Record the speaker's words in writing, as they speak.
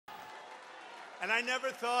And I never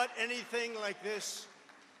thought anything like this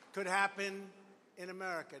could happen in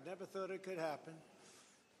America. Never thought it could happen.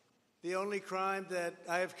 The only crime that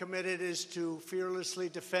I have committed is to fearlessly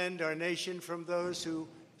defend our nation from those who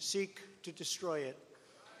seek to destroy it.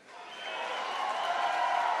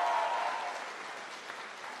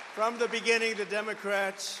 From the beginning, the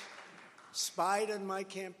Democrats spied on my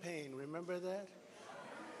campaign. Remember that?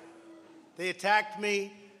 They attacked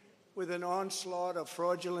me with an onslaught of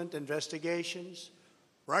fraudulent investigations.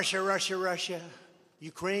 Russia, Russia, Russia.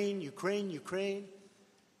 Ukraine, Ukraine, Ukraine.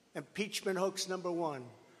 Impeachment hoax number 1.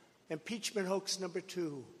 Impeachment hoax number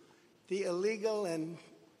 2. The illegal and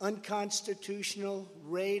unconstitutional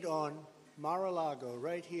raid on Mar-a-Lago,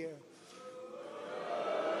 right here.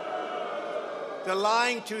 The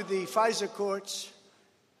lying to the FISA courts,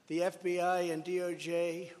 the FBI and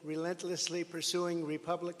DOJ relentlessly pursuing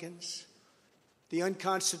Republicans, the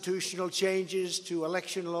unconstitutional changes to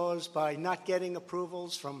election laws by not getting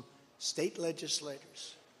approvals from state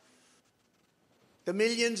legislators, the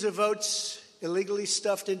millions of votes illegally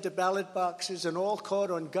stuffed into ballot boxes and all caught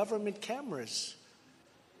on government cameras,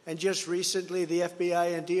 and just recently the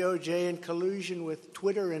FBI and DOJ in collusion with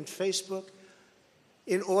Twitter and Facebook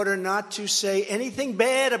in order not to say anything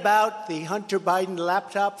bad about the Hunter Biden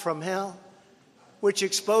laptop from hell, which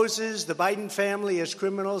exposes the Biden family as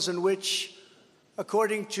criminals and which,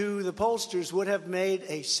 according to the pollsters, would have made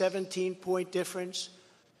a 17-point difference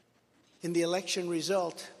in the election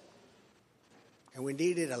result. And we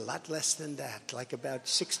needed a lot less than that, like about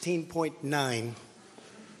 16.9.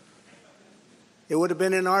 It would have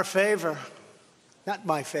been in our favor, not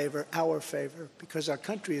my favor, our favor, because our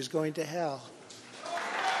country is going to hell.